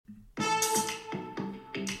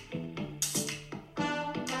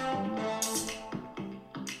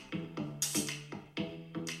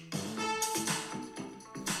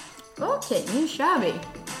Okej, nu kör vi.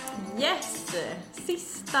 Yes!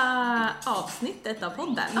 Sista avsnittet av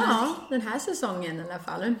podden. Ja, den här säsongen i alla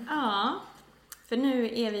fall. Ja, för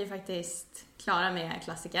nu är vi faktiskt klara med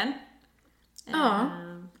klassikern. Ja,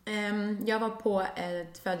 jag var på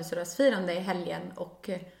ett födelsedagsfirande i helgen och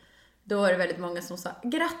då var det väldigt många som sa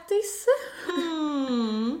grattis.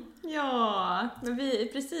 Ja, men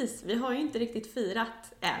vi har ju inte riktigt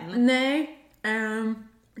firat än. Nej,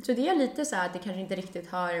 så det är lite så här att det kanske inte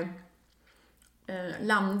riktigt har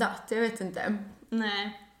landat, jag vet inte.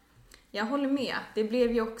 Nej, jag håller med. Det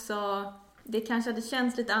blev ju också, det kanske hade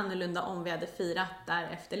känts lite annorlunda om vi hade firat där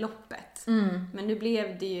efter loppet. Men nu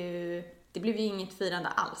blev det blev ju inget firande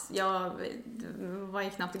alls. Jag var ju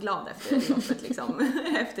knappt glad efter loppet liksom,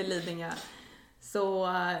 efter Lidingö. Så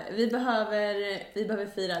vi behöver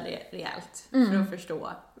fira det rejält för att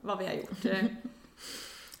förstå vad vi har gjort.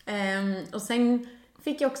 Och sen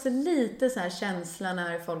fick jag också lite så här känsla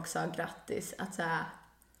när folk sa grattis, att så här,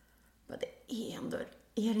 det är ändå,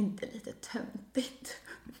 är det inte lite töntigt?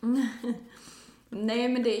 Nej,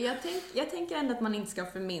 men jag tänker ändå att man inte ska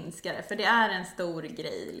förminska det, för det är en stor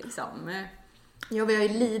grej liksom. Ja, vi har ju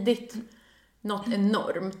lidit något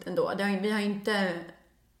enormt ändå. Vi har ju inte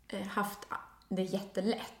haft det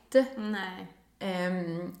jättelätt. Nej.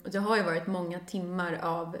 Och det har ju varit många timmar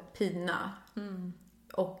av pina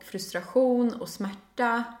och frustration och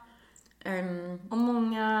smärta. Och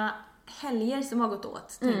många helger som har gått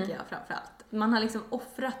åt, tänker jag framförallt. Man har liksom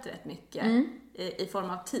offrat rätt mycket i form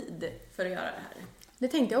av tid för att göra det här. Det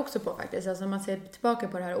tänkte jag också på faktiskt. Alltså om man ser tillbaka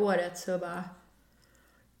på det här året så bara,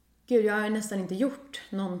 gud, jag har nästan inte gjort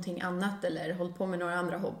någonting annat eller hållit på med några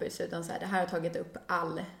andra hobbys, utan så här, det här har tagit upp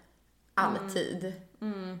all tid.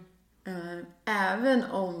 Även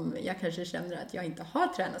om jag kanske känner att jag inte har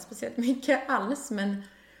tränat speciellt mycket alls, men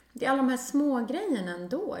det är alla de här små grejerna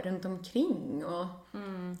ändå runt omkring och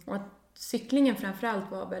att cyklingen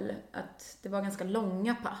framförallt var väl att det var ganska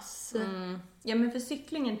långa pass. Ja, men för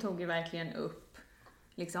cyklingen tog ju verkligen upp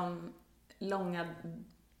liksom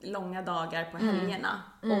långa dagar på helgerna.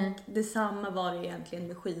 Och detsamma var det egentligen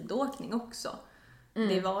med skidåkning också.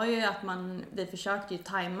 Det var ju att vi försökte ju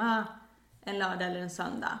tajma en lördag eller en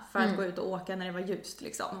söndag för att gå ut och åka när det var ljust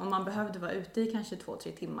liksom. Och man behövde vara ute i kanske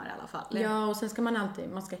 2-3 timmar i alla fall. Ja, och sen ska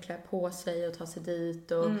man ska klä på sig och ta sig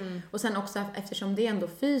dit. Och sen också, eftersom det är ändå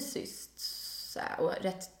fysiskt så här, och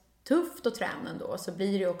rätt tufft att träna ändå, så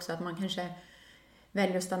blir det ju också att man kanske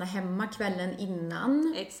väljer att stanna hemma kvällen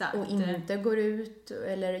innan. Exakt. Och inte går ut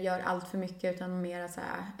eller gör allt för mycket, utan mer så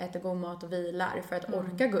här, äter god mat och vilar för att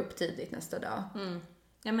orka gå upp tidigt nästa dag.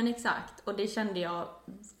 Ja, men exakt. Och det kände jag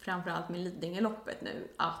framförallt med Lidingö-loppet nu,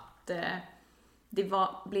 att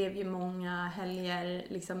blev ju många helger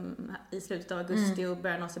liksom i slutet av augusti och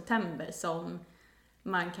början av september som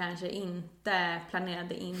man kanske inte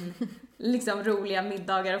planerade in liksom roliga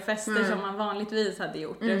middagar och fester som man vanligtvis hade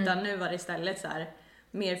gjort, utan nu var det istället så här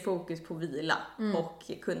mer fokus på vila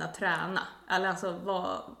och kunna träna. Alltså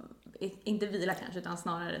inte vila kanske, utan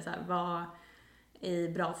snarare så här vara i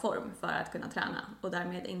bra form för att kunna träna och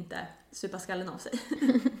därmed inte supa skallen av sig.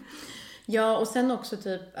 Ja, och sen också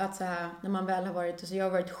typ att så här, när man väl har varit, alltså jag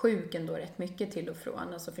har varit sjuk ändå rätt mycket till och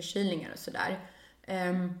från, alltså förkylningar och sådär.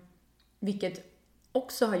 Vilket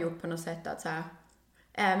också har gjort på något sätt att så här,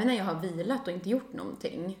 även när jag har vilat och inte gjort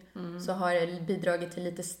någonting så har det bidragit till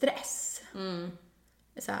lite stress.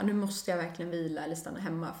 Så här, nu måste jag verkligen vila eller stanna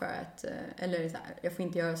hemma för att, eller så här, jag får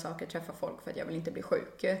inte göra saker, träffa folk för att jag vill inte bli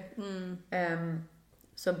sjuk.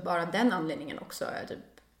 Så bara den anledningen också har jag typ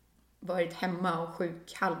varit hemma och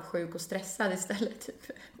halvsjuk och stressad istället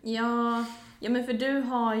typ. Ja, men för du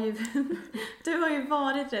har ju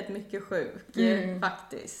varit rätt mycket sjuk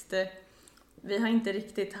faktiskt. Vi har inte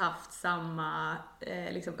riktigt haft samma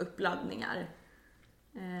liksom uppladdningar.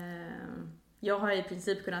 Jag har i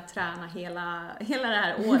princip kunnat träna hela det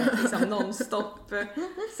här året liksom nonstop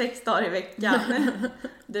 6 dagar i veckan.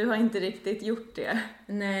 Du har inte riktigt gjort det.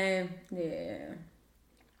 Nej,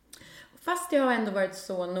 fast jag har ändå varit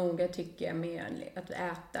så noga tycker jag med att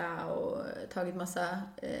äta och tagit massa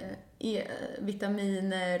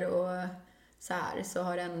vitaminer och så här, så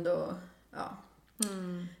har det ändå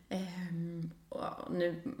och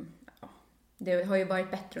nu det har ju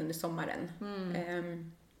varit bättre under sommaren.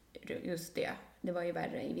 Just det var ju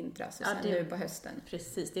värre i vintras och sen nu på hösten.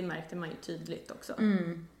 Precis, det märkte man ju tydligt också.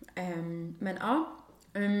 Men ja.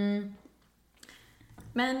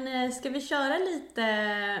 Men ska vi köra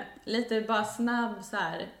lite bara snabb så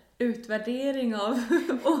här utvärdering av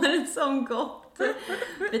året som gått? gott.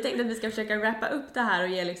 Vi tänkte att vi ska försöka wrappa upp det här och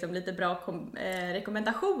ge liksom lite bra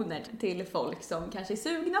rekommendationer till folk som kanske är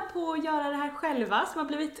sugna på att göra det här själva, som har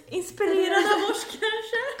blivit inspirerade av oss kanske.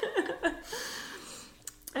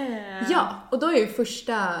 Ja, och då är ju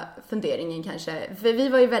första funderingen kanske, för vi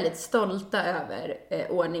var ju väldigt stolta över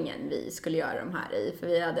ordningen vi skulle göra de här i, för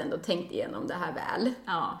vi hade ändå tänkt igenom det här väl.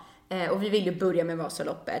 Ja. Och vi ville ju börja med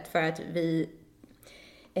Vasaloppet för att vi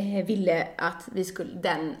ville att vi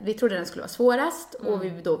trodde den skulle vara svårast, och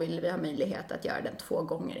då ville vi ha möjlighet att göra den 2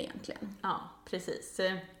 gånger egentligen. Ja, precis.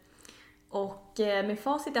 Och med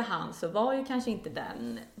facit i hand så var ju kanske inte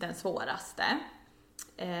den svåraste.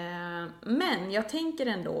 Men jag tänker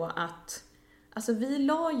ändå att alltså vi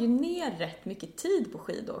la ju ner rätt mycket tid på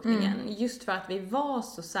skidåkningen just för att vi var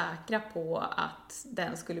så säkra på att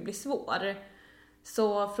den skulle bli svår.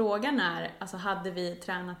 Så frågan är, alltså hade vi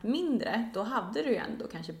tränat mindre, då hade det ju ändå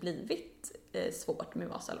kanske blivit svårt med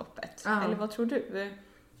Vasaloppet. Ja. Eller vad tror du?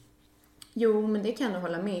 Jo, men det kan jag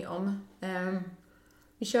hålla med om.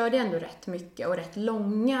 Vi körde ändå rätt mycket och rätt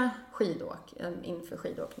långa inför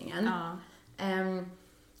skidåkningen. Ja.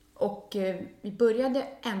 Och vi började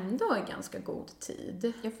ändå i ganska god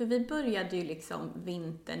tid. Ja, för vi började ju liksom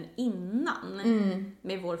vintern innan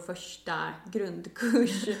med vår första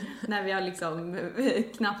grundkurs när vi har liksom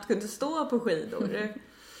knappt kunde stå på skidor.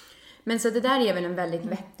 Men så det där är väl en väldigt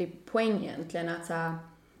vettig poäng egentligen, att så här,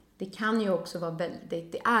 det kan ju också vara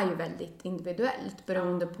det är ju väldigt individuellt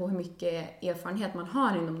beroende på hur mycket erfarenhet man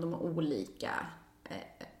har inom de olika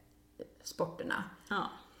sporterna. Ja.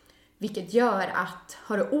 Vilket gör att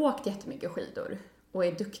har du åkt jättemycket skidor och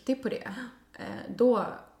är duktig på det, då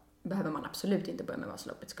behöver man absolut inte börja med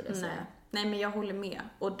Vasaloppet, skulle jag säga. Nej, men jag håller med.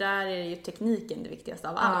 Och där är ju tekniken det viktigaste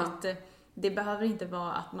av allt. Det behöver inte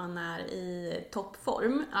vara att man är i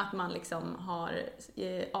toppform, att man liksom har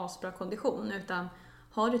asbra kondition, utan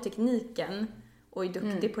har du tekniken och är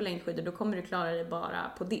duktig på längdskidor, då kommer du klara dig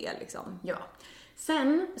bara på det liksom. Ja.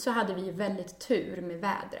 Sen så hade vi ju väldigt tur med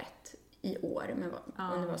vädret i år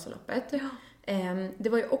under Vasaloppet. Ja. Det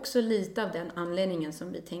var ju också lite av den anledningen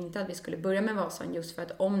som vi tänkte att vi skulle börja med Vasan, just för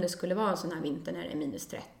att om det skulle vara sån här vinter när det är minus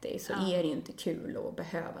 30 så är det ju inte kul att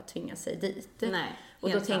behöva tvinga sig dit. Nej, och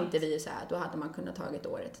då tänkte vi ju så här, då hade man kunnat tagit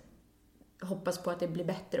hoppas på att det blir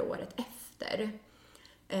bättre året efter.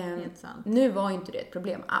 Nu var ju inte det ett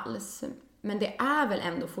problem alls, men det är väl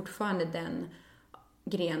ändå fortfarande den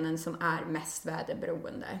grenen som är mest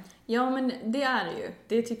väderberoende. Ja, men det är det ju.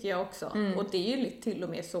 Det tycker jag också. Och det är ju till och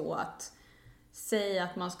med så att säga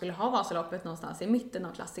att man skulle ha Vasaloppet någonstans i mitten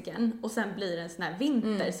av klassikern och sen blir det en sån här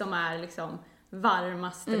vinter som är liksom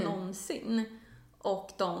varmaste någonsin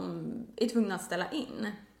och de är tvungna att ställa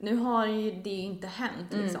in. Nu har ju det inte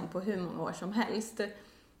hänt liksom på hur många år som helst.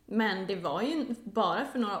 Men det var ju bara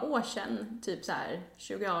för några år sedan, typ så här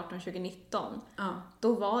 2018, 2019,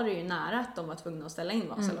 då var det ju nära att de var tvungna att ställa in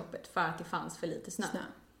Vasaloppet för att det fanns för lite snö.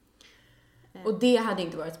 Och det hade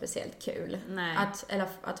inte varit speciellt kul. Nej.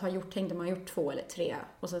 Att ha gjort, tänkte man gjort 2 eller 3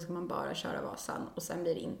 och sen ska man bara köra Vasan och sen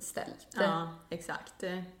blir det inställt. Ja, exakt.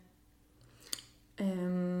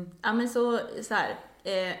 Ja, men så här,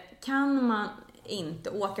 kan man inte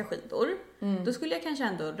åka skidor, då skulle jag kanske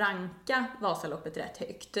ändå ranka Vasaloppet rätt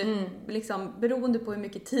högt. Liksom, beroende på hur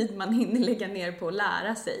mycket tid man hinner lägga ner på att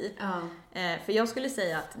lära sig. För jag skulle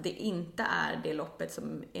säga att det inte är det loppet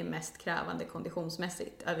som är mest krävande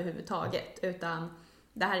konditionsmässigt överhuvudtaget, utan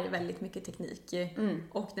det här är väldigt mycket teknik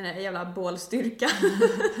och den här jävla bålstyrka.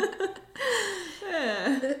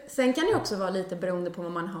 Sen kan det också vara lite beroende på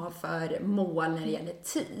vad man har för mål när det gäller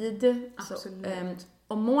tid. Absolut. Så,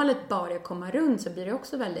 om målet bara är att komma runt så blir det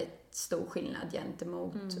också väldigt stor skillnad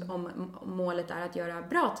gentemot om målet är att göra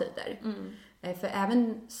bra tider. För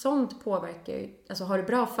även sånt påverkar ju, alltså har du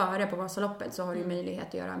bra före på Vasaloppet så har du möjlighet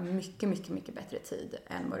att göra mycket, mycket, mycket bättre tid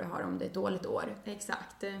än vad du har om det är ett dåligt år.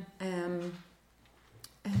 Exakt.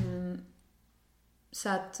 Så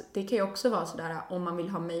att det kan ju också vara sådär om man vill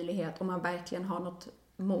ha möjlighet, om man verkligen har något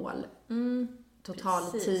mål,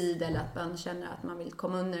 total tid, eller att man känner att man vill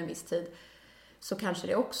komma under en viss tid, så kanske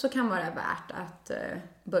det också kan vara värt att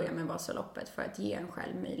börja med Vasaloppet för att ge en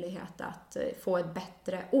själv möjlighet att få ett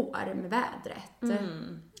bättre år med vädret.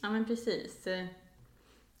 Ja, men precis.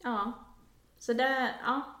 Ja, så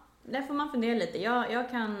där får man fundera lite.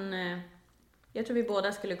 Jag tror vi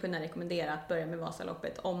båda skulle kunna rekommendera att börja med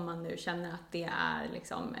Vasaloppet om man nu känner att det är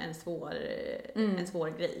liksom en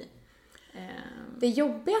svår grej. Det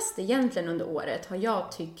jobbigaste egentligen under året har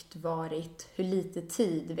jag tyckt varit hur lite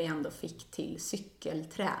tid vi ändå fick till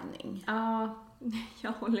cykelträning. Ja,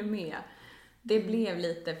 jag håller med. Det blev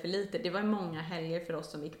lite för lite. Det var många helger för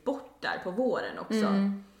oss som gick bort där på våren också.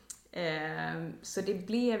 Så det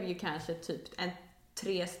blev ju kanske typ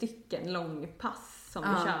 3 stycken långpass som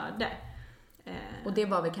vi körde. Och det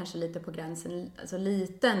var väl kanske lite på gränsen, alltså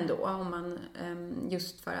lite ändå, om man,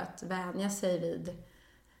 just för att vänja sig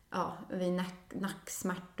vid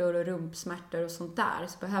nacksmärtor och rumpsmärtor och sånt där,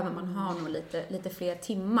 så behöver man ha nog lite fler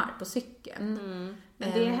timmar på cykeln.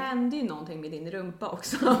 Men det hände ju någonting med din rumpa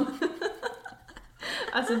också.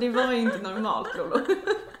 Alltså det var ju inte normalt, Lolo.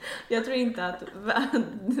 Jag tror inte att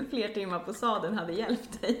fler timmar på sadeln hade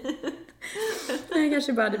hjälpt dig. Det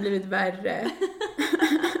kanske bara hade blivit värre.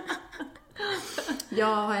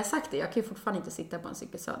 Ja, har jag sagt det? Jag kan ju fortfarande inte sitta på en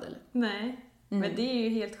cykelsadel. Nej, men det är ju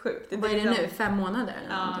helt sjukt. Vad är det nu? 5 månader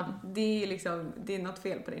eller någonting? Det är liksom, det är något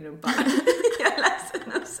fel på din rumpa. Jag är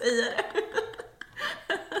ledsen att säga det.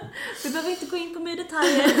 Du behöver inte gå in på mer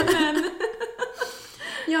detaljer, men...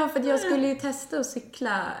 Ja, för att jag skulle ju testa att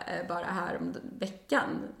cykla bara här om veckan,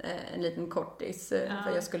 en liten kortis,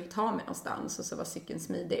 för jag skulle ta mig någonstans och så var cykeln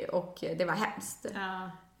smidig och det var hemskt.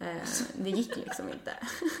 Ja. Det gick liksom inte.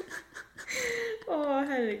 Åh,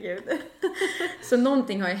 herregud. Så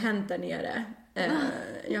någonting har ju hänt där nere.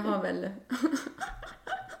 Jag har väl...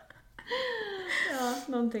 Ja,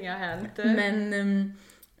 någonting har hänt.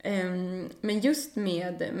 Men just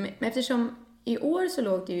med eftersom i år så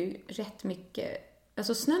låg det ju rätt mycket...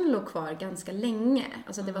 Alltså snön låg kvar ganska länge.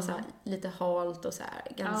 Alltså det var så här lite halt och så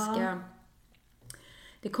här ganska... Ja.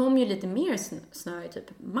 Det kom ju lite mer snö i typ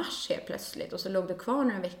mars helt plötsligt och så låg det kvar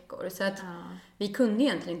några veckor. Så att vi kunde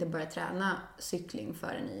egentligen inte börja träna cykling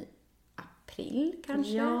förrän i april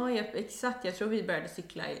kanske. Ja, exakt. Jag tror vi började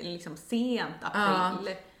cykla liksom sent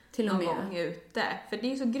april. Till och med. Någon gång ute. För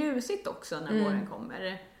det är så grusigt också när våren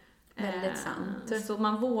kommer. Väldigt sant. Så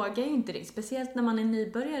man vågar ju inte det. Speciellt när man är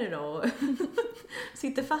nybörjare då och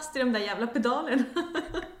sitter fast i de där jävla pedalerna.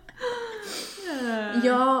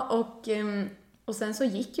 Ja, och sen så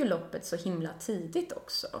gick ju loppet så himla tidigt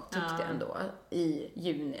också, tyckte jag ändå, i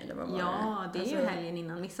juni eller vad var det? Ja, det är ju helgen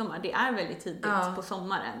innan midsommar. Det är väldigt tidigt på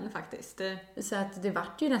sommaren faktiskt. Så att det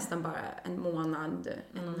vart ju nästan bara en månad,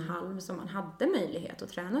 1,5 som man hade möjlighet att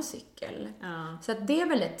träna cykel. Ja. Så att det är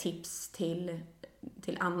väl ett tips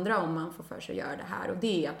till andra om man får för sig att göra det här. Och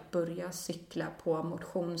det är att börja cykla på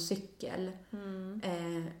motionscykel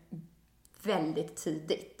väldigt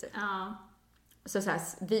tidigt. Ja. Så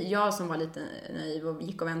jag som var lite naiv och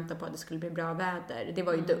gick och väntade på att det skulle bli bra väder, det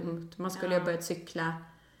var ju dumt. Man skulle ju ha börjat cykla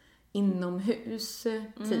inomhus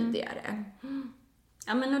tidigare.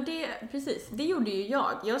 Ja, men och precis, det gjorde ju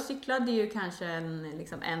jag. Jag cyklade ju kanske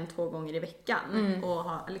 1-2 gånger i veckan och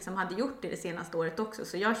hade gjort det senaste året också.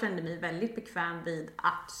 Så jag kände mig väldigt bekväm vid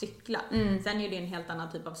att cykla. Sen är det en helt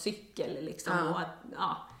annan typ av cykel och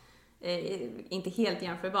inte helt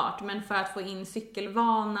jämförbart, men för att få in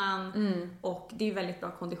cykelvanan och det är väldigt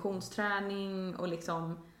bra konditionsträning och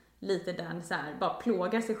lite den bara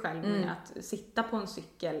plåga sig själv med att sitta på en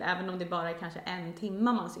cykel, även om det bara är kanske 1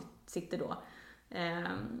 timme man sitter då.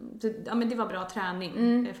 Men det var bra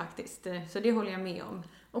träning faktiskt, så det håller jag med om.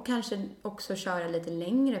 Och kanske också köra lite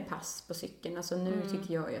längre pass på cykeln. Alltså nu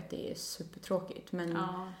tycker jag ju att det är supertråkigt,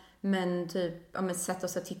 men typ, sätta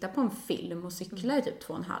oss att titta på en film och cykla i typ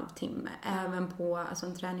 2,5 timme. Även på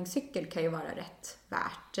en träningscykel kan ju vara rätt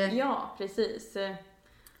värt. Ja, precis.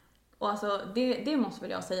 Och det måste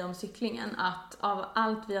väl jag säga om cyklingen, att av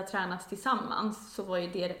allt vi har tränat tillsammans så var ju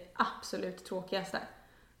det absolut tråkigaste.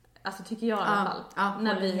 Alltså tycker jag i alla fall.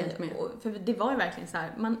 Ja, helt med. För det var ju verkligen så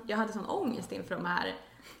här, jag hade sån ångest inför de här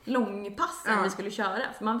långpassen vi skulle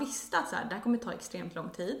köra. För man visste att det här kommer ta extremt lång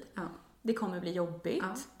tid. Ja. Det kommer bli jobbigt.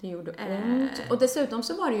 Ja, det gjorde ont. Och dessutom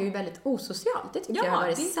så var det ju väldigt osocialt. Det tycker jag var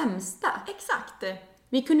det sämsta. Exakt.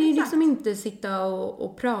 Vi kunde ju inte sitta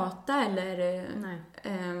och prata eller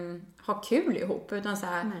ha kul ihop. Utan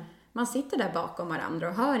man sitter där bakom varandra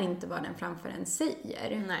och hör inte vad den framför en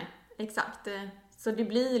säger. Nej, exakt. Så det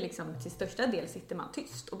blir till största del sitter man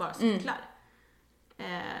tyst och bara cyklar.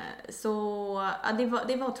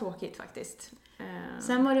 Det var tråkigt faktiskt.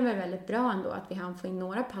 Sen var det väl väldigt bra ändå att vi hann få in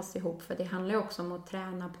några pass ihop, för det handlar ju också om att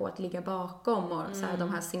träna på att ligga bakom och de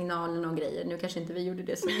här signalerna och grejer. Nu kanske inte vi gjorde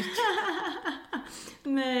det så mycket.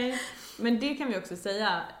 Nej, men det kan vi också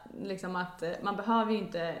säga att man behöver ju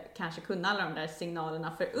inte kanske kunna alla de där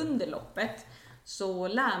signalerna, för under loppet så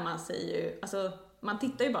lär man sig ju, man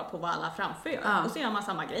tittar ju bara på vad alla framför gör och så gör man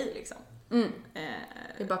samma grej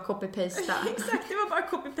det är bara copy-pasta. Exakt, det var bara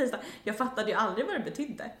copy-pasta. Jag fattade ju aldrig vad det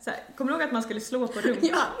betydde. Kommer du ihåg att man skulle slå på rumpan?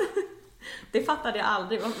 Ja. Det fattade jag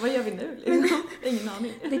aldrig. Vad gör vi nu? Ingen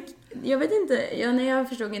aning. Jag vet inte. Jag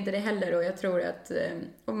förstod inte det heller, och jag tror att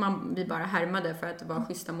vi bara härmade för att vara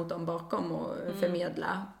schyssta mot dem bakom och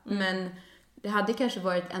förmedla. Men det hade kanske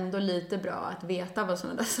varit ändå lite bra att veta vad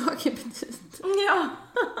sådana där saker betyder. Ja.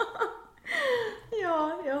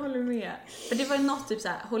 Ja, jag håller med. För det var ju något typ så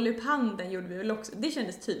här, håll upp handen gjorde vi väl också. Det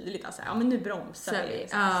kändes tydligt alltså, ja men nu bromsar vi,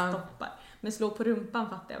 så här, stoppar. Men slå på rumpan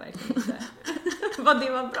fattar jag verkligen inte vad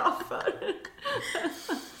det var bra för.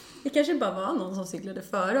 Det kanske bara var någon som cyklade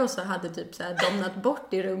före och så hade typ så här domnat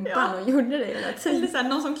bort i rumpan och gjorde det hela tiden. Eller så här,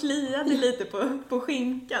 någon som kliade lite på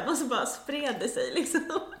skinkan och så bara spred det sig liksom.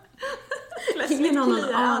 Ingen har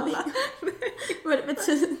någon aning vad det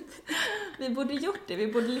betyder. Vi borde gjort det.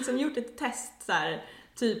 Vi borde liksom gjort ett test så här.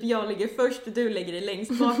 Typ jag ligger först och du lägger dig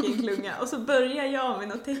längst bak i en klunga. Och så börjar jag med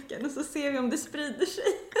något tecken. Och så ser vi om det sprider sig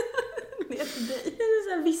ner till dig. Det är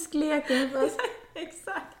så här viskleken fast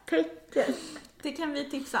exakt. tecken. Det kan vi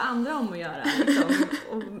tipsa andra om att göra. Liksom,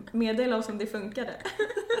 och meddela oss om det funkade.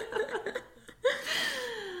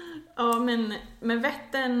 Ja, men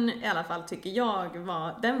Vättern i alla fall tycker jag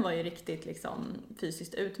den var ju riktigt liksom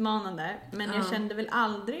fysiskt utmanande. Men jag kände väl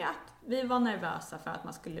aldrig att vi var nervösa för att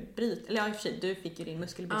man skulle bryta. Eller ja, i och för sig, du fick ju din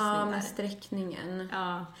muskelbristning där. Ja, med sträckningen.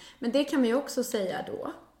 Ja. Men det kan vi ju också säga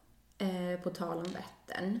då, på tal om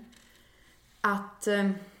Vättern. Att,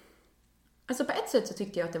 alltså på ett sätt så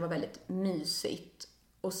tyckte jag att det var väldigt mysigt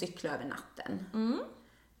att cykla över natten.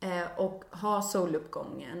 Och ha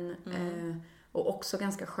soluppgången. Och också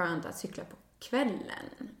ganska skönt att cykla på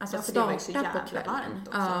kvällen. Alltså ja, starta på kvällen.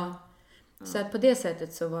 Ja. Så att på det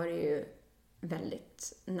sättet så var det ju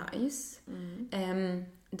väldigt nice.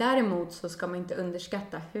 Däremot så ska man inte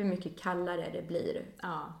underskatta hur mycket kallare det blir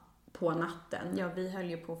på natten. Ja, vi höll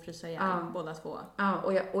ju på att frysa ihjäl båda två. Ja,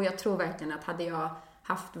 och jag tror verkligen att hade jag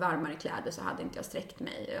haft varmare kläder så hade inte jag sträckt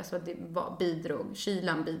mig. Alltså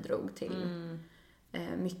kylan bidrog till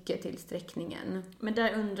mycket till sträckningen. Men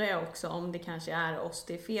där undrar jag också om det kanske är oss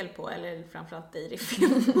det är fel på, eller framförallt dig det är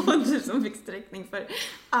fel på, du som fick sträckning, för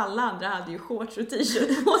alla andra hade ju shorts och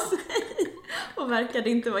t-shirt på sig och verkade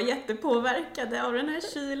inte vara jättepåverkade av den här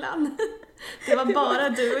kylan. Det var bara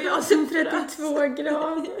du och jag som 32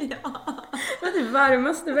 grader. Ja. Det var det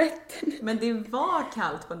varmaste Vättern. Men det var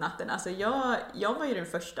kallt på natten. Alltså jag var ju den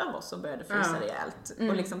första av oss som började frysa rejält.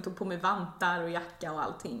 Och liksom tog på mig vantar och jacka och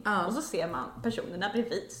allting. Och så ser man personerna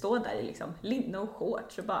bredvid stå där i liksom linne och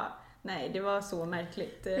shorts och bara, nej, det var så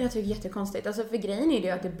märkligt. Jag tycker det är jättekonstigt. Alltså för grejen är det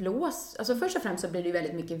ju att det blåser. Alltså först och främst så blir det ju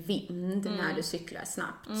väldigt mycket vind när du cyklar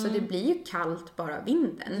snabbt. Så det blir ju kallt bara av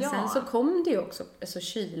vinden. Sen så kom det ju också alltså,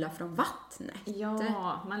 kyla från vattnet.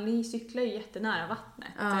 Ja, man cyklar ju jättenära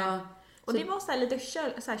vattnet. Ja. Och det var så här lite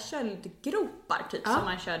köldgropar typ som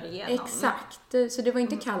man körde igenom. Exakt. Så det var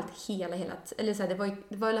inte kallt hela eller så här,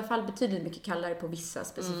 det var i alla fall betydligt mycket kallare på vissa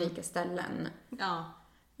specifika ställen. Ja.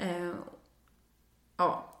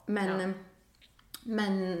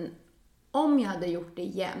 Men om jag hade gjort det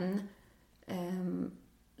igen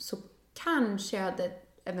så kanske jag hade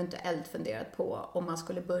eventuellt funderat på om man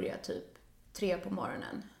skulle börja typ 3 på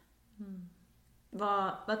morgonen.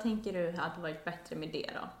 Vad tänker du hade varit bättre med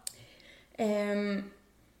det då?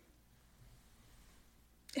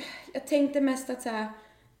 Jag tänkte mest att så här,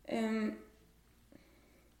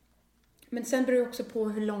 men sen beror det också på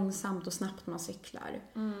hur långsamt och snabbt man cyklar.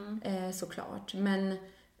 Såklart. Men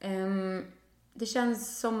det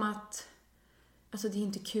känns som att alltså det är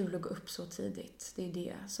inte kul att gå upp så tidigt. Det är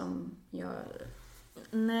det som jag...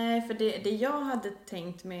 Nej, för det jag hade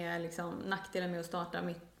tänkt med liksom, nackdelen med att starta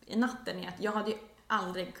mitt i natten är att jag hade ju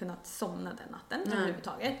aldrig kunnat somna den natten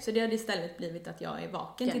överhuvudtaget. Så det hade istället blivit att jag är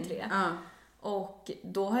vaken till 3. Och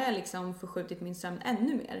då har jag liksom förskjutit min sömn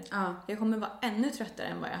ännu mer. Jag kommer vara ännu tröttare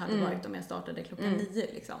än vad jag hade varit om jag startade klockan 9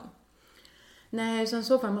 liksom. Nej, så i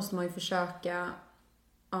så fall måste man ju försöka...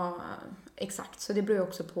 Ja, exakt. Så det beror ju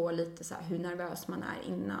också på lite så här hur nervös man är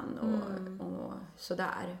innan och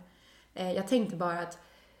sådär. Jag tänkte bara att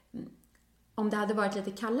om det hade varit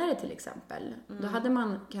lite kallare till exempel, då hade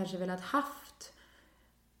man kanske velat haft,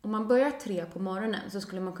 om man börjar 3 på morgonen så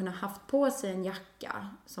skulle man kunna haft på sig en jacka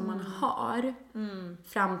som man har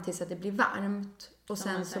fram tills att det blir varmt och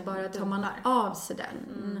sen så bara tar man av sig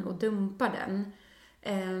den och dumpar den.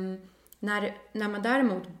 När man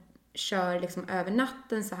däremot kör liksom över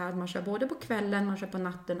natten så här att man kör både på kvällen, man kör på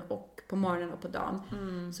natten och på morgonen och på dagen,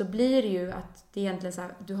 så blir det ju att det egentligen så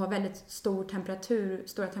här, du har väldigt stora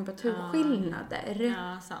temperaturskillnader.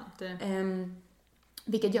 Ja, sant.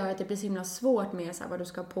 Vilket gör att det blir så himla svårt med så här, vad du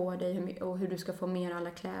ska ha på dig och hur du ska få med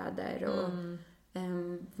alla kläder. Och,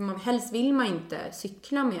 för helst vill man inte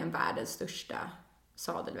cykla med en världens största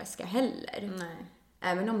sadelväska heller. Nej.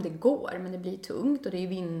 Även om det går, men det blir tungt och det är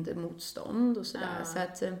vindmotstånd och sådär. Ja. Så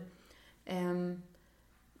att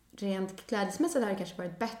rent klädesmässigt hade det kanske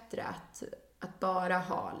varit bättre att bara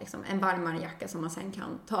ha liksom en varmare jacka som man sen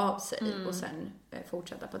kan ta av sig och sen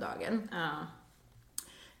fortsätta på dagen. Ja.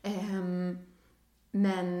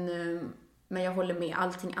 Men jag håller med,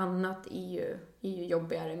 allting annat är ju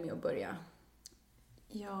jobbigare med att börja.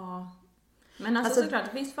 Ja. Men alltså såklart,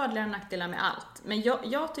 det finns fördelar och nackdelar med allt. Men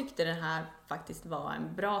jag tyckte det här faktiskt var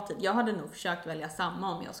en bra tid. Jag hade nog försökt välja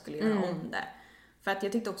samma om jag skulle göra om det. För att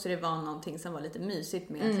jag tyckte också det var någonting som var lite mysigt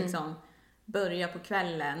med att liksom börja på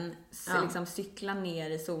kvällen, liksom cykla ner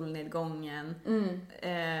i solnedgången,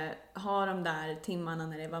 ha de där timmarna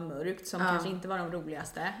när det var mörkt som kanske inte var de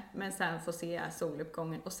roligaste, men sen få se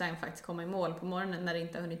soluppgången och sen faktiskt komma i mål på morgonen när det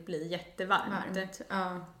inte har hunnit bli jättevarmt.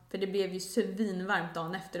 För det blev ju svinvarmt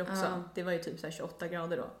dagen efter också. Det var ju typ så här 28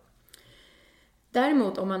 grader då.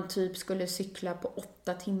 Däremot om man typ skulle cykla på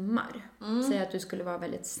 8 timmar, säg att du skulle vara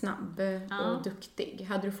väldigt snabb och duktig,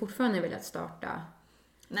 hade du fortfarande velat starta?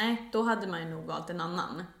 Nej, då hade man ju nog valt en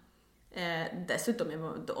annan.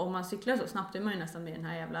 Dessutom, om man cyklar så snabbt är man ju nästan med den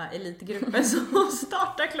här jävla elitgruppen som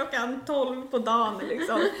startar klockan 12 på dagen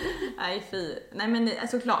liksom. Nej, fy. Nej, men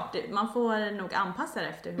såklart, man får nog anpassa det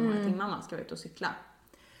efter hur många timmar man ska vara ute och cykla.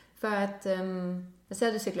 För att, jag säger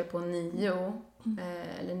att du cyklar på 9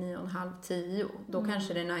 eller 9:30, 10. Då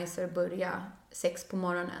kanske det är nice att börja 6 på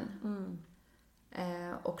morgonen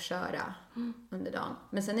och köra under dagen.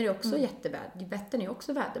 Men sen är det också Vättern är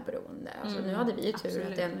också väderberoende. Alltså, nu hade vi ju tur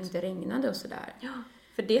att det ännu inte regnade och sådär. Ja,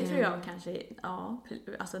 för det tror jag kanske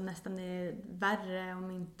alltså nästan är värre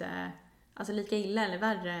om inte, alltså lika illa eller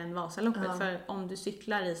värre än Vasaloppet. För om du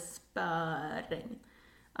cyklar i spöregn,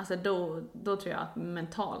 alltså då tror jag att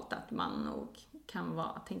mentalt att man nog kan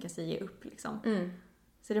tänka sig ge upp liksom.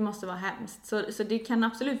 Så det måste vara hemskt. Så det kan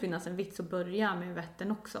absolut finnas en vits att börja med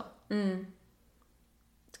Vättern också.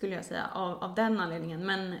 Skulle jag säga, av den anledningen.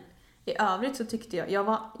 Men i övrigt så tyckte jag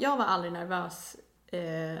var aldrig nervös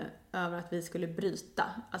över att vi skulle bryta,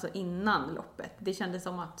 alltså innan loppet. Det kändes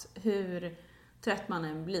som att hur trött man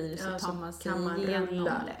än blir så tar man sig igenom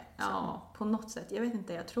det. Ja, på något sätt. Jag vet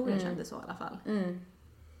inte, jag tror jag kände så i alla fall.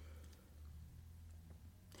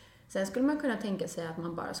 Sen skulle man kunna tänka sig att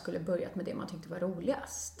man bara skulle börjat med det man tyckte var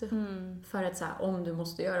roligast. För att så här, om du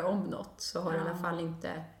måste göra om något så har du i alla fall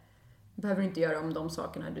behöver du inte göra om de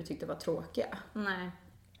sakerna du tyckte var tråkiga. Nej.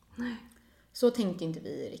 Så tänkte inte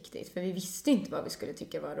vi riktigt, för vi visste inte vad vi skulle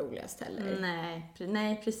tycka var roligast heller.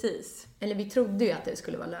 Nej, precis. Eller vi trodde ju att det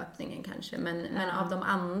skulle vara löpningen kanske, men av de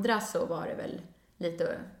andra så var det väl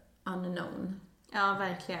lite unknown. Ja,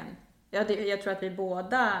 verkligen. Jag tror att vi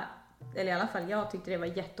båda, eller i alla fall jag, tyckte det var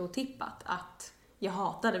jätteotippat att jag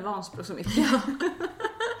hatade Vansbro så mycket.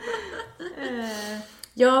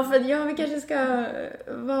 Ja, för vi kanske ska...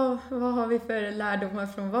 Vad har vi för lärdomar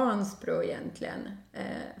från Vansbro egentligen?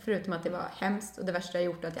 Förutom att det var hemskt och det värsta jag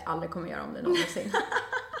gjort är att jag aldrig kommer göra om det någonsin.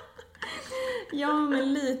 Ja,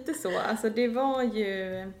 men lite så. Alltså det var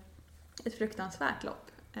ju ett fruktansvärt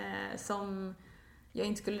lopp som jag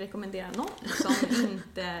inte skulle rekommendera någon som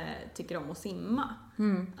inte tycker om att simma.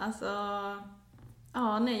 Alltså...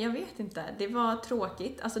 Ja, nej, jag vet inte. Det var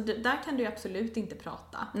tråkigt. Alltså där kan du ju absolut inte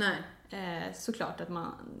prata. Nej. Såklart att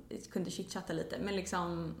man kunde chitchatta lite, men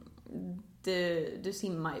liksom du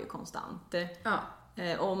simmar ju konstant. Ja.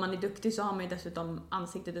 Och om man är duktig så har man ju dessutom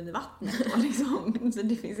ansiktet under vattnet då, liksom. Så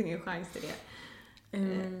det finns ingen chans till det.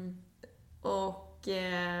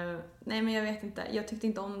 Nej, men jag vet inte. Jag tyckte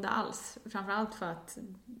inte om det alls. Framförallt för att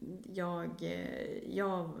jag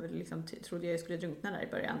liksom trodde jag skulle drunkna där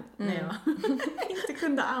i början när jag inte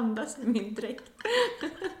kunde andas i min dräkt.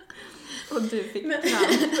 Och du fick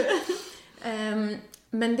kramp.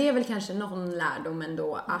 Men det är väl kanske någon lärdom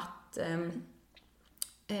ändå att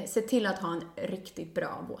se till att ha en riktigt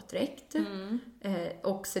bra våtdräkt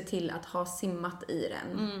och se till att ha simmat i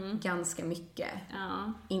den ganska mycket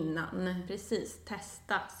innan. Precis,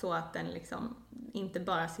 testa så att den liksom inte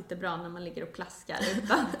bara sitter bra när man ligger och plaskar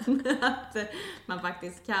utan att man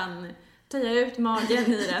faktiskt kan töja ut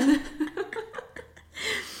magen i den.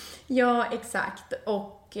 Ja, exakt.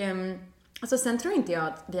 Och alltså, sen tror inte jag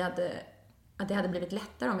att det hade blivit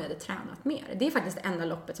lättare om vi hade tränat mer. Det är faktiskt det enda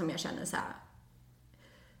loppet som jag känner så här.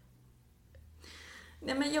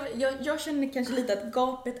 Nej, men jag känner kanske lite att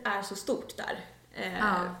gapet är så stort där.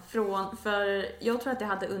 För jag tror att det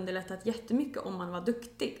hade underlättat jättemycket om man var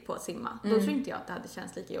duktig på att simma. Då tror inte jag att det hade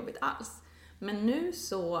känts lika jobbigt alls. Men nu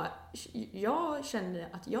så, jag kände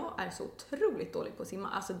att jag är så otroligt dålig på att simma.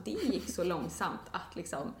 Alltså det gick så långsamt att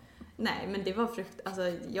liksom, nej men det var alltså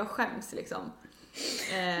jag skäms liksom.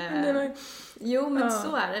 Jo men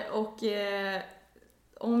så är det. Och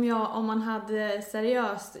om man hade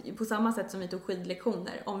seriöst, på samma sätt som vi tog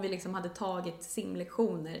skidlektioner, om vi liksom hade tagit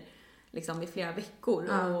simlektioner liksom i flera veckor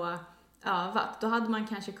och övat, då hade man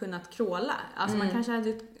kanske kunnat crawla. Alltså man kanske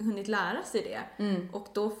hade hunnit lära sig det. Och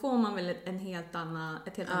då får man väl ett helt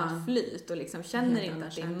annat flyt och liksom känner inte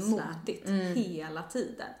att det är motigt hela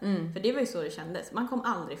tiden. För det var ju så det kändes. Man kom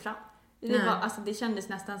aldrig fram. Det kändes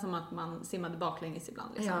nästan som att man simmade baklänges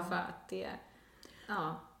ibland. Liksom, för att det...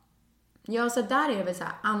 Ja, så där är det väl så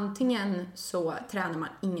här, antingen så tränar man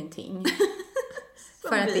ingenting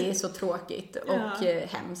för att det är så tråkigt och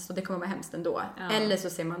hemskt, och det kommer vara hemskt ändå. Eller så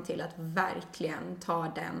ser man till att verkligen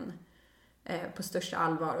ta den på största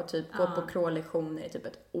allvar och typ gå på crawllektioner i typ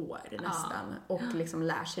ett år nästan och liksom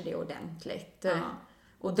lär sig det ordentligt.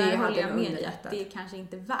 Och det håller jag med i att det är kanske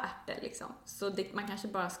inte värt det liksom. Så man kanske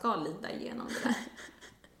bara ska lida igenom det där.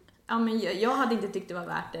 Ja, men jag hade inte tyckt det var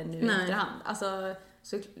värt det nu i efterhand. Alltså,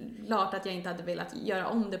 så klart att jag inte hade velat göra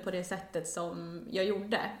om det på det sättet som jag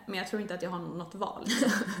gjorde. Men jag tror inte att jag har något val.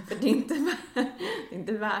 För det är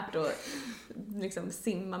inte värt att liksom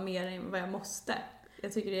simma mer än vad jag måste.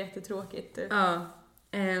 Jag tycker det är jättetråkigt. Ja.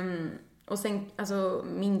 Och sen, alltså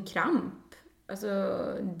min kramp. Alltså,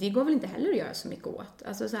 det går väl inte heller att göra så mycket åt.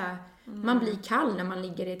 Alltså så här, man blir kall när man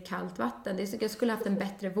ligger i ett kallt vatten. Det är så, jag skulle haft en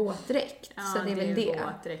bättre våtdräkt. Ja, så det är väl det.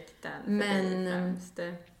 Våtdräkten. Men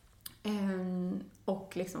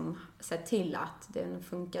och liksom sett till att den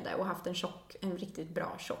funkade och haft en riktigt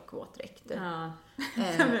bra tjock våtdräkt. Ja.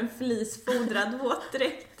 En flisfodrad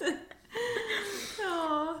våtdräkt.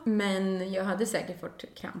 Ja. Men jag hade säkert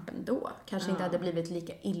fått kramp ändå. Kanske inte hade blivit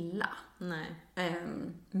lika illa. Nej.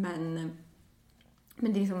 Men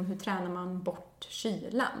det är liksom, hur tränar man bort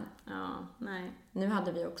kylan? Ja, nej. Nu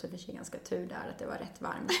hade vi också för sig ganska tur där att det var rätt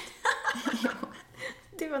varmt.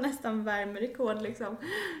 Det var nästan värmerekord liksom.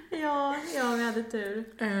 Ja, vi hade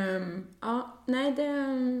tur.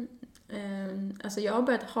 Alltså jag har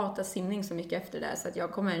börjat hata simning så mycket efter det så att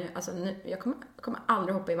jag kommer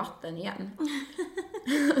aldrig hoppa i vatten igen.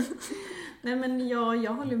 Nej, men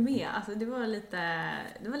jag håller med. Alltså det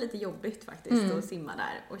var lite jobbigt faktiskt att simma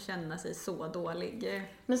där och känna sig så dålig.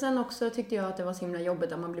 Men sen också tyckte jag att det var så himla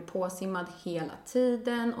jobbigt att man blev påsimmad hela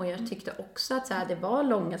tiden, och jag tyckte också att så här, det var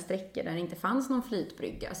långa sträckor där det inte fanns någon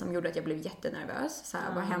flytbrygga som gjorde att jag blev jättenervös. Så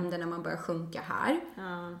här, vad händer när man börjar sjunka här?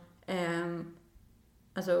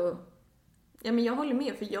 Alltså... Ja, men jag håller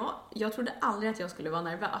med, för jag trodde aldrig att jag skulle vara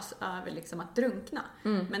nervös över liksom att drunkna.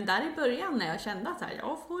 Men där i början när jag kände att så här,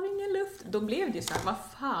 jag får ingen luft, då blev det ju så här, vad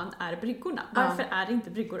fan är bryggorna? Varför är det inte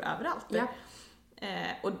bryggor överallt? Ja.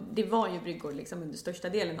 Och det var ju bryggor liksom under största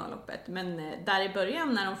delen av loppet. Men där i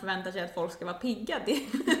början när de förväntar sig att folk ska vara pigga,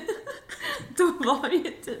 då var det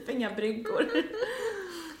ju typ inga bryggor.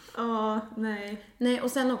 Nej,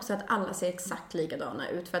 och sen också att alla ser exakt likadana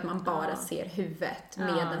ut för att man bara ser huvudet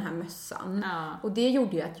med den här mössan. Och det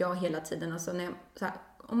gjorde ju att jag hela tiden, alltså när jag, så här,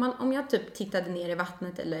 om jag typ tittade ner i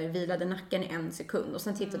vattnet eller vilade nacken i 1 sekund och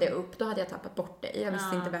sen tittade jag upp, då hade jag tappat bort dig. Jag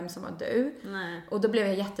visste inte vem som var du. Nej. Och då blev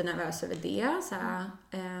jag jättenervös över det. Så här,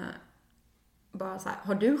 bara så här,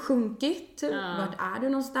 har du sjunkit? Vart är du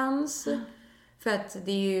någonstans? För att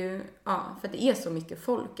det är ju, för att det är så mycket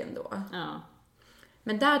folk ändå.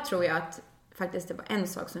 Men där tror jag att faktiskt det var en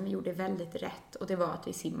sak som vi gjorde väldigt rätt, och det var att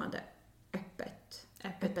vi simmade öppen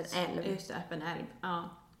älv. Just det, öppen älv. Ja.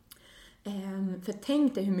 För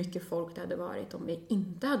tänk dig hur mycket folk det hade varit om vi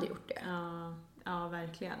inte hade gjort det. Ja,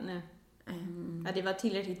 verkligen. Det var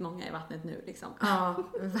tillräckligt många i vattnet nu liksom. Ja,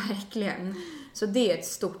 verkligen. Så det är ett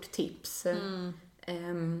stort tips.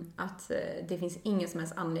 Att det finns ingen som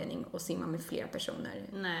helst anledning att simma med flera personer.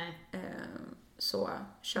 Nej. Så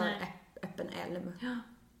kör öppen älv.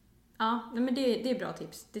 Ja, men det är bra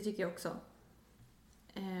tips. Det tycker jag också.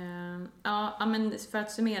 Men för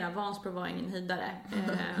att summera, Vansbro var ingen höjdare.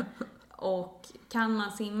 Och kan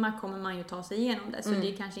man simma kommer man ju ta sig igenom det. Så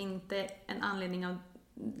det är kanske inte en anledning av,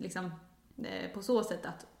 liksom, på så sätt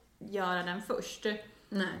att göra den först.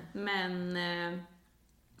 Nej. Men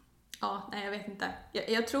jag vet inte.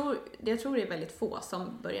 Jag tror det är väldigt få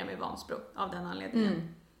som börjar med Vansbro av den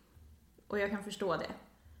anledningen. Och jag kan förstå det.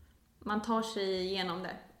 Man tar sig igenom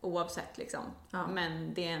det oavsett liksom.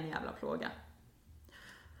 Men det är en jävla plåga.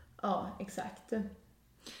 Ja, exakt.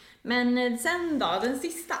 Men sen då, den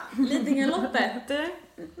sista, Lidingöloppet.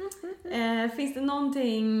 Finns det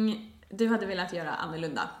någonting du hade velat göra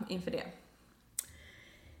annorlunda inför det?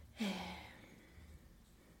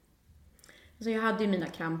 Så jag hade ju mina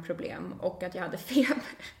krampproblem och att jag hade feber.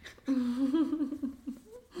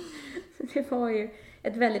 Det var ju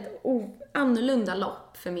ett väldigt annorlunda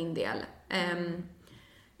lopp för min del.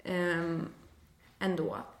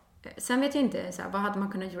 Ändå. Sen vet jag inte, så här, vad hade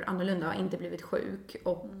man kunnat göra annorlunda och inte blivit sjuk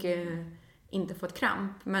och inte fått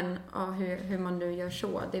kramp. Men hur man nu gör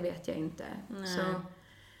så, det vet jag inte. Så,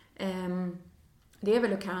 det är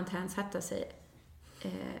väl att karantänsätta sig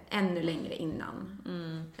ännu längre innan.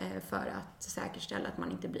 För att säkerställa att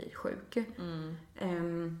man inte blir sjuk.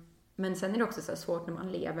 Men sen är det också så svårt när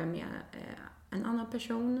man lever med en annan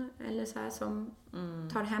person eller så här som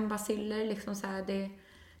tar hem baciller. Liksom så här,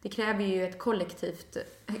 det kräver ju ett kollektivt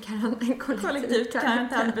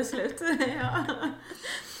karantänbeslut. Ja.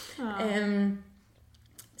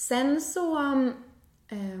 Sen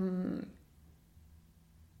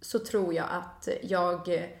så tror jag att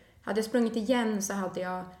hade jag sprungit igen så hade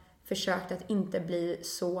jag försökt att inte bli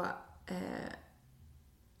så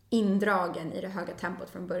indragen i det höga tempot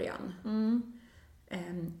från början.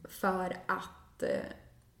 För att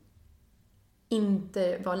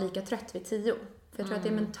inte vara lika trött vid 10. För jag tror att det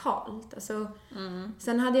är mentalt. Alltså,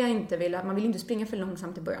 sen hade jag inte velat, man vill inte springa för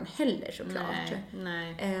långsamt i början heller såklart.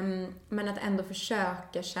 Nej. Men att ändå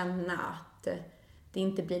försöka känna att det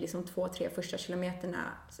inte blir liksom 2-3 första kilometerna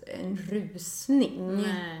en rusning.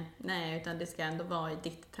 Nej, utan det ska ändå vara i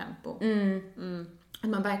ditt tempo. Att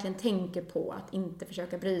man verkligen tänker på att inte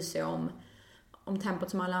försöka bry sig om tempot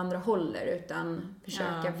som alla andra håller, utan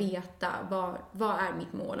försöka veta vad är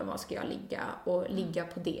mitt mål och vad ska jag ligga, och ligga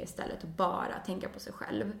på det istället och bara tänka på sig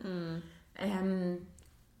själv.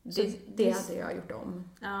 Det hade jag gjort om.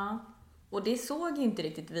 Ja. Och det såg inte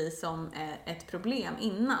riktigt vi som ett problem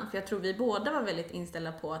innan. För jag tror vi båda var väldigt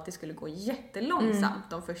inställda på att det skulle gå jättelångsamt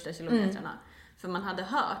de första kilometrarna. För man hade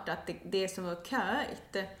hört att det som var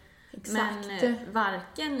köigt. Exakt. Men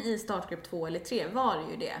varken i startgrupp 2 eller 3 var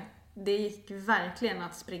det ju det. Det gick verkligen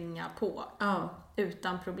att springa på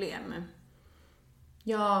utan problem.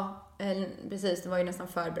 Ja, precis. Det var ju nästan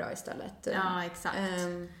för bra istället. Ja, exakt.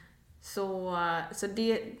 Så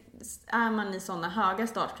det, är man i sådana höga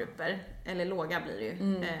startgrupper, eller låga blir det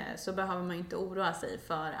ju, så behöver man ju inte oroa sig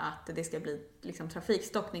för att det ska bli liksom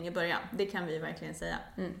trafikstockning i början. Det kan vi verkligen säga.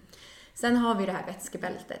 Sen har vi det här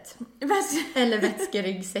vätskebältet. Eller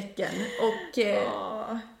vätskeryggsäcken. Och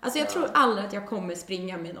alltså jag tror aldrig att jag kommer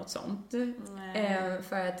springa med något sånt.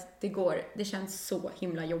 För att det känns så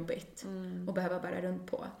himla jobbigt att behöva bära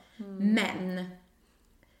runt på. Men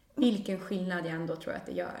vilken skillnad jag ändå tror att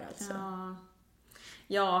det gör alltså.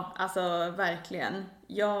 Ja, alltså verkligen.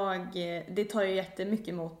 Det tar ju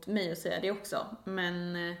jättemycket mot mig att säga det också.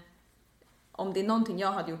 Men om det är någonting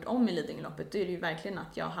jag hade gjort om i Lidingöloppet, då är det ju verkligen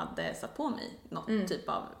att jag hade satt på mig något typ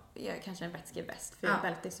av, kanske en vätskeväst, för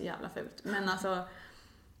bälte är så jävla fult. Men alltså,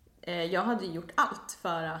 jag hade gjort allt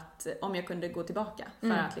för att, om jag kunde gå tillbaka,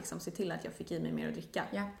 för att liksom se till att jag fick i mig mer att dricka.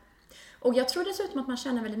 Ja. Och jag tror dessutom att man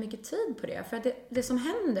tjänar väldigt mycket tid på det. För att det som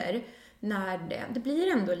händer när det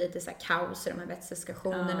blir ändå lite så här kaos i de här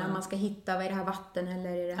vätskestationerna. Man ska hitta, vad är det här, vatten eller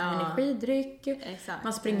är det här energidryck? Exakt.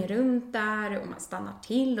 Man springer runt där och man stannar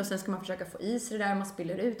till och sen ska man försöka få i sig det där. Man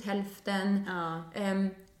spiller ut hälften.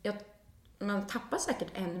 Man tappar säkert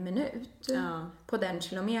 1 minut på den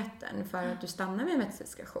kilometern för att du stannar vid en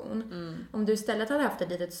vätskestation. Om du istället hade haft ett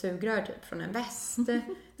litet sugrör typ från en väst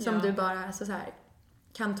som du bara så här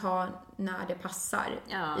kan ta när det passar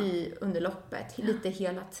under loppet, lite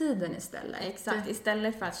hela tiden istället. Exakt,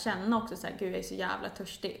 istället för att känna också så här, gud jag är så jävla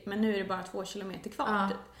törstig, men nu är det bara 2 kilometer kvar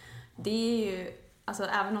typ. Det är ju, alltså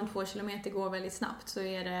även om 2 kilometer går väldigt snabbt, så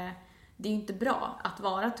är det är inte bra att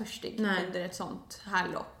vara törstig under ett sånt här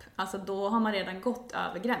lopp. Alltså då har man redan gått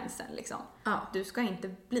över gränsen liksom. Du ska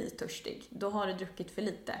inte bli törstig, då har du druckit för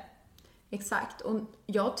lite. Exakt, och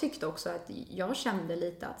jag tyckte också att jag kände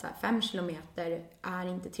lite att så här 5 kilometer är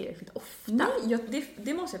inte tillräckligt ofta. Nej,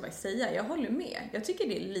 det måste jag faktiskt säga, jag håller med. Jag tycker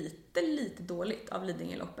det är lite dåligt av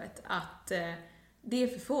Lidingöloppet att det är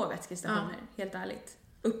för få vätskestationer, helt ärligt.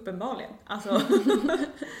 Uppenbarligen, alltså.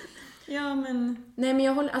 Ja, men... Nej, men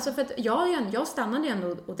jag håller, alltså för att jag stannade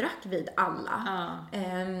ändå och drack vid alla.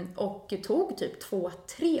 Och tog typ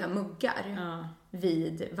 2-3 muggar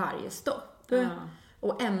vid varje stopp.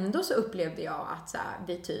 Och ändå så upplevde jag att så här,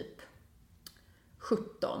 vid typ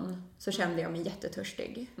 17 så kände jag mig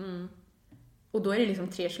jättetörstig. Och då är det liksom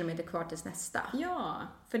 3 kilometer kvar tills nästa. Ja,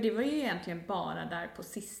 för det var ju egentligen bara där på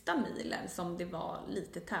sista milen som det var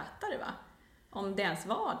lite tätare, va? Om det ens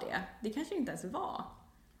var det. Det kanske inte ens var.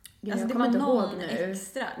 Gud, alltså det var inte någon nu.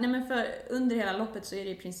 extra. Nej, men för under hela loppet så är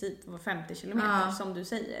det i princip var 50 kilometer som du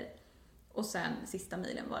säger. Och sen sista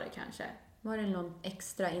milen var det kanske. Var det någon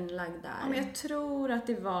extra inlagd där? Ja, men jag tror att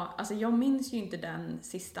det var, alltså jag minns ju inte den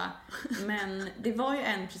sista, men det var ju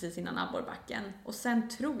en precis innan abborrbacken. Och sen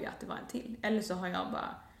tror jag att det var en till. Eller så har jag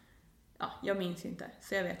bara, jag minns ju inte,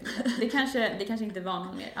 så jag vet inte. Det kanske inte var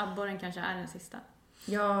någon mer. Abborren kanske är den sista.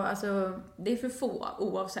 Ja, alltså... Det är för få,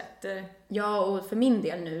 oavsett. Ja, och för min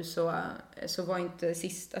del nu så var inte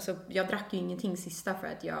sist... Alltså, jag drack ju ingenting sista för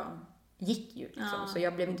att gick ju liksom. Så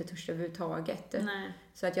jag blev inte törstig överhuvudtaget. Nej.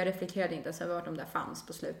 Så att jag reflekterade inte ens över vart de där fanns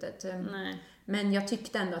på slutet. Nej. Men jag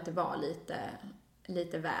tyckte ändå att det var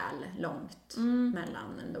lite väl långt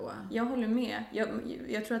mellan ändå. Jag håller med.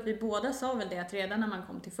 Jag tror att vi båda sa väl det, att redan när man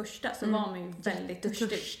kom till första så var man ju väldigt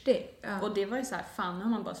törstig. Ja. Och det var ju så här, fan, nu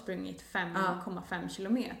har man bara sprungit 5,5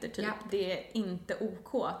 kilometer typ. Ja. Det är inte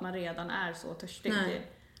OK att man redan är så törstig.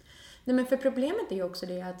 Nej, men för problemet är ju också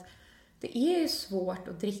det att det är ju svårt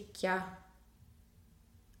att dricka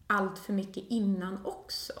allt för mycket innan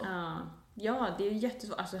också. Ja, det är ju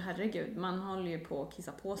jättesvårt. Alltså herregud, man håller ju på att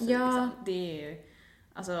kissa på sig. Ja. Liksom. Det är ju,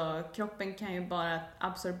 alltså kroppen kan ju bara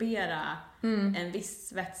absorbera en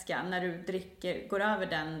viss vätska. När du går över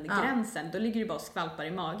den gränsen, då ligger du bara och skvalpar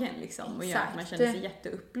i magen liksom. Och gör att man känner sig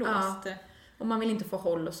jätteuppblåst. Ja. Och man vill inte få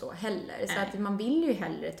håll och så heller. Så att man vill ju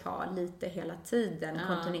hellre ta lite hela tiden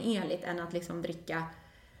kontinuerligt än att liksom dricka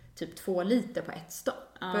typ 2 liter på ett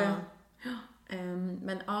stopp.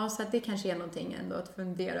 Men så att det kanske är någonting ändå att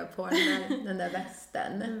fundera på, den där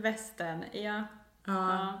västen. Västen, ja.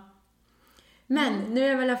 Men nu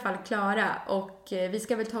är vi i alla fall klara och vi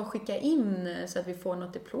ska väl ta och skicka in så att vi får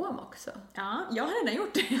något diplom också. Ja, jag har redan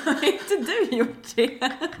gjort det. Har inte du gjort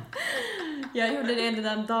det? Jag gjorde det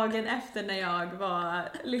den dagen efter när jag var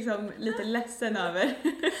liksom lite ledsen över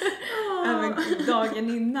dagen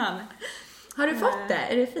innan. Har du fått det?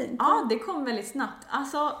 Är det fint? Ja, det kom väldigt snabbt.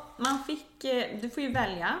 Alltså, du får ju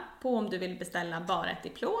välja på om du vill beställa bara ett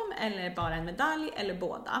diplom eller bara en medalj eller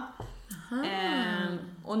båda.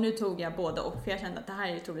 Och nu tog jag båda och för jag kände att det här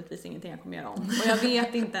är ju troligtvis ingenting jag kommer göra om. Och jag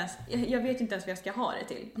vet inte ens vad jag ska ha det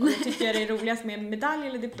till. Och jag tycker det är roligast med medalj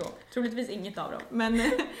eller diplom. Troligtvis inget av dem. Men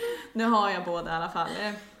nu har jag båda i alla fall.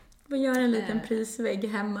 Och göra en liten prisvägg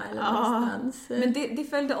hemma eller någonstans. Men det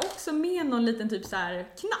följde också med någon liten typ så här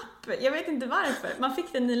knapp. Jag vet inte varför. Man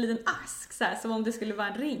fick den i en liten ask så här, som om det skulle vara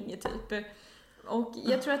en ring typ. Och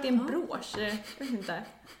jag tror att det är en brosch. Jag vet inte.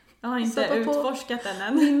 Jag har inte utforskat den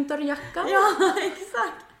än. Vinterjackan. Ja,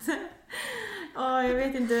 exakt. Jag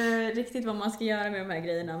vet inte riktigt vad man ska göra med de här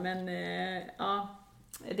grejerna. Men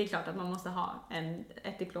det är klart att man måste ha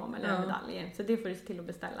ett diplom eller en medalj. Så det får du se till att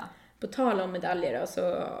beställa. På tal om medaljer då, så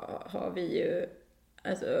har vi ju,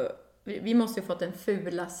 alltså, vi måste ju fått den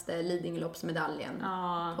fulaste Lidingöloppsmedaljen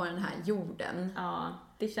på den här jorden. Ja,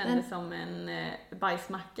 det kändes som en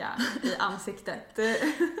bajsmacka i ansiktet.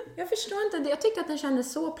 Jag förstår inte, jag tyckte att den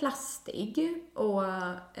kändes så plastig och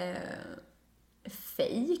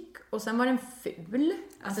fake. Och sen var den ful,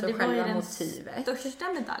 alltså det själva var ju motivet. Den största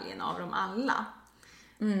medaljen av dem alla.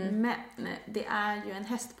 Men det är ju en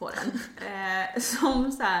häst på den.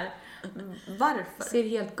 Som så här, varför? Ser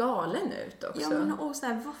helt galen ut också. Ja, men och så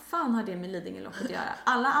här, vad fan har det med Lidingöloppet att göra?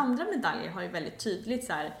 Alla andra medaljer har ju väldigt tydligt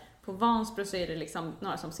så här, på Vansbro så är det liksom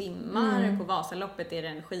några som simmar, på Vasaloppet är det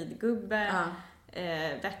en skidgubbe,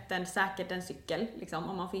 Vättern säkert en cykel, liksom,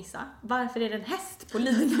 om man får gissa. Varför är det en häst på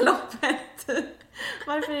Lidingöloppet?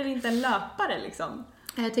 Varför är det inte en löpare liksom?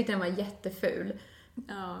 Jag tyckte den var jätteful.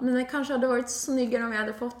 Ja. Men det kanske hade varit snyggare om jag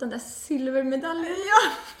hade fått den där silvermedaljen.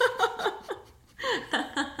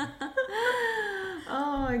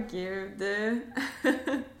 Ja! Gud.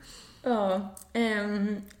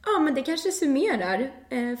 Men det kanske summerar.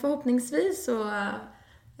 Förhoppningsvis så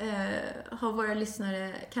har våra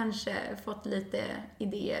lyssnare kanske fått lite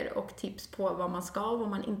idéer och tips på vad man ska och vad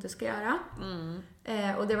man inte ska göra.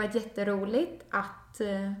 Och det var jätteroligt att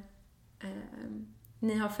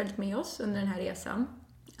ni har följt med oss under den här resan.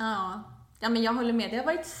 Ja, men jag håller med. Det har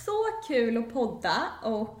varit så kul att podda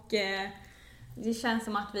och det känns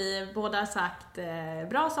som att vi båda har sagt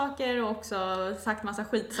bra saker och också sagt massa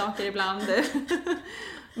skitsaker ibland.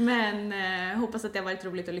 Men hoppas att det har varit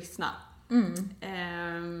roligt att lyssna.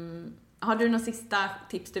 Har du några sista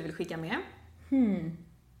tips du vill skicka med?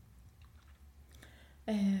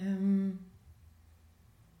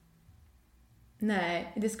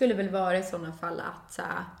 Nej, det skulle väl vara i sådana fall att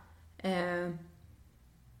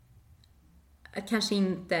kanske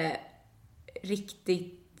inte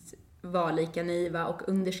riktigt vara lika naiva och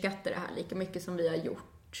underskatta det här lika mycket som vi har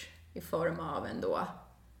gjort i form av ändå,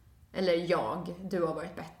 eller du har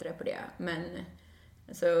varit bättre på det, men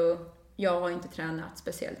alltså, jag har inte tränat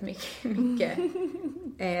speciellt mycket.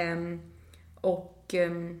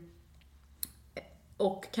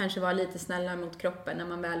 Och kanske vara lite snällare mot kroppen när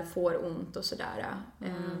man väl får ont och sådär.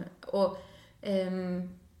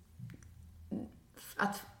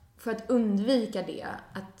 För att undvika det,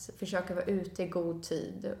 att försöka vara ute i god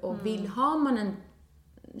tid. Och har man en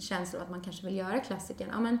känsla av att man kanske vill göra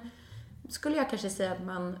klassikern, men skulle jag kanske säga att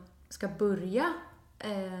man ska börja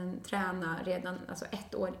träna redan alltså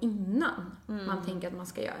 1 år innan man tänker att man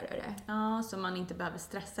ska göra det. Ja, så man inte behöver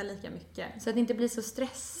stressa lika mycket. Så att det inte blir så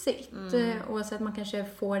stressigt. Och så att man kanske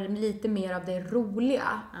får lite mer av det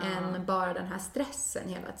roliga än bara den här stressen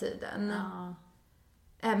hela tiden. Ja.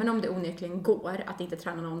 Även om det onekligen går att inte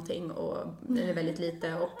träna någonting eller väldigt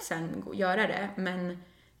lite och sen göra det. Men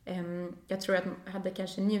jag tror att jag hade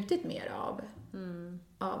kanske njutit mer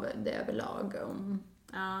av det överlag. Om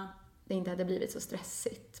det inte hade blivit så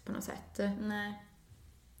stressigt på något sätt. Nej.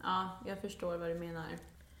 Ja, jag förstår vad du menar.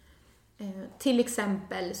 Till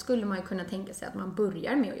exempel skulle man kunna tänka sig att man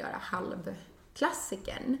börjar med att göra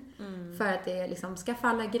halvklassikern. För att det liksom ska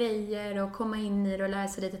falla grejer och komma in i det och lära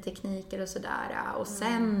sig lite tekniker och sådär. Och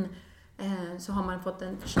sen så har man fått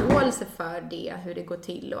en förståelse för det, hur det går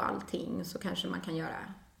till och allting. Så kanske man kan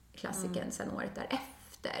göra klassikern sen året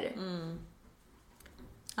därefter.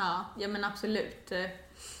 Ja, men absolut.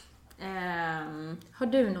 Har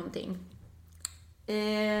du någonting?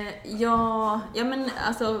 Ja, men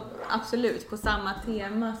alltså absolut. På samma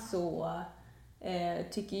tema så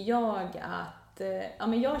tycker jag att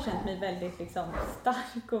men jag har känt mig väldigt liksom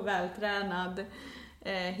stark och vältränad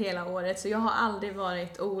hela året. Så jag har aldrig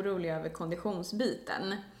varit orolig över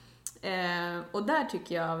konditionsbiten. Och där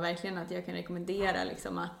tycker jag verkligen att jag kan rekommendera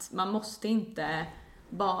liksom att man måste inte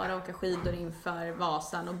bara åka skidor inför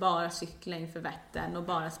Vasan och bara cykla inför Vättern och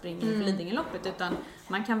bara springa inför Lidingöloppet, utan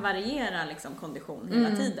man kan variera liksom kondition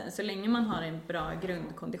hela tiden. Så länge man har en bra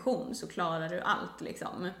grundkondition så klarar du allt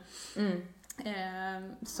liksom.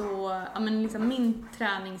 Så men liksom min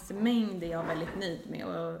träningsmängd är jag väldigt nöjd med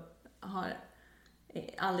och har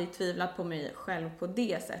aldrig tvivlat på mig själv på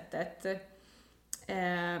det sättet.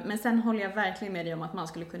 Men sen håller jag verkligen med dig om att man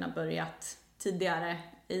skulle kunna börjat tidigare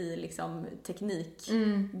i liksom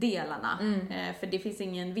teknikdelarna. För det finns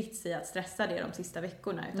ingen vits i att stressa det de sista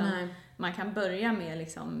veckorna, utan man kan börja med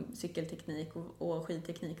liksom cykelteknik och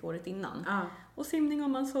skidteknik året innan. Och simning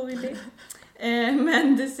om man så vill det.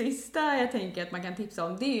 Men det sista jag tänker att man kan tipsa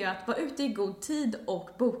om, det är ju att vara ute i god tid och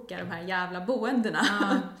boka de här jävla boendena.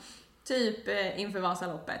 Typ inför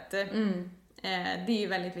Vasaloppet. Det är ju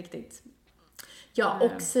väldigt viktigt. Ja,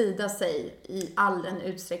 och sida sig i all den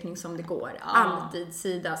utsträckning som det går. Alltid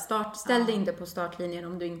sida. Ställ dig inte på startlinjen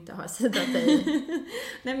om du inte har sidat dig.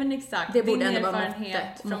 Nej, men exakt. Det borde Din ändå vara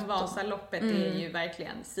erfarenhet från Vasaloppet är ju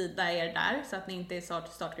verkligen sida er där, så att ni inte är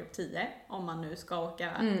startgrupp 10 om man nu ska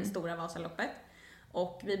åka stora Vasaloppet.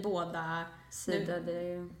 Och vi båda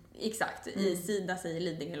sidade exakt, i sida sig i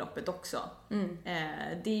Lidingöloppet också.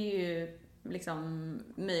 Det är ju liksom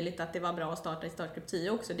möjligt att det var bra att starta i startgrupp 10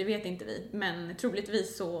 också, det vet inte vi, men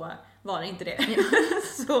troligtvis så var det inte det.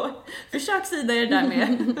 Så försök sida er där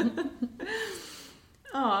med.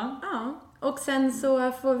 Ja, och sen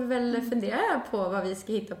så får vi väl fundera på vad vi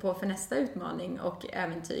ska hitta på för nästa utmaning och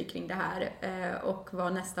äventyr kring det här, och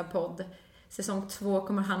vad nästa podd säsong 2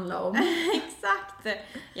 kommer handla om. Exakt.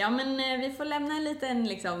 Ja, men vi får lämna en liten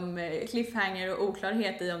liksom cliffhanger och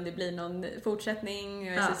oklarhet i om det blir någon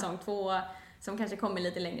fortsättning säsong 2 som kanske kommer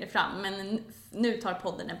lite längre fram. Men nu tar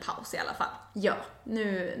podden en paus i alla fall. Ja,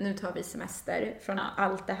 nu tar vi semester från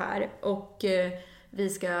allt det här och vi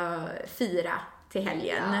ska fira till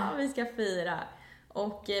helgen. Ja, vi ska fira.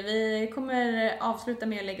 Och vi kommer avsluta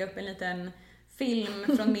med att lägga upp en liten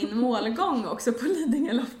film från min målgång också på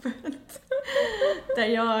Lidingöloppet. Där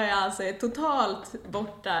jag alltså är totalt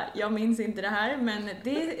borta. Jag minns inte det här, men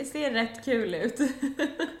det ser rätt kul ut.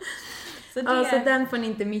 Så den får ni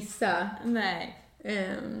inte missa. Nej.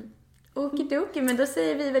 Okidoki, men då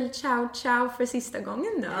säger vi väl ciao ciao för sista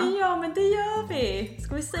gången då. Ja, men det gör vi.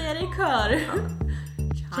 Ska vi säga det i kör?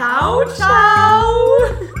 Ciao ciao!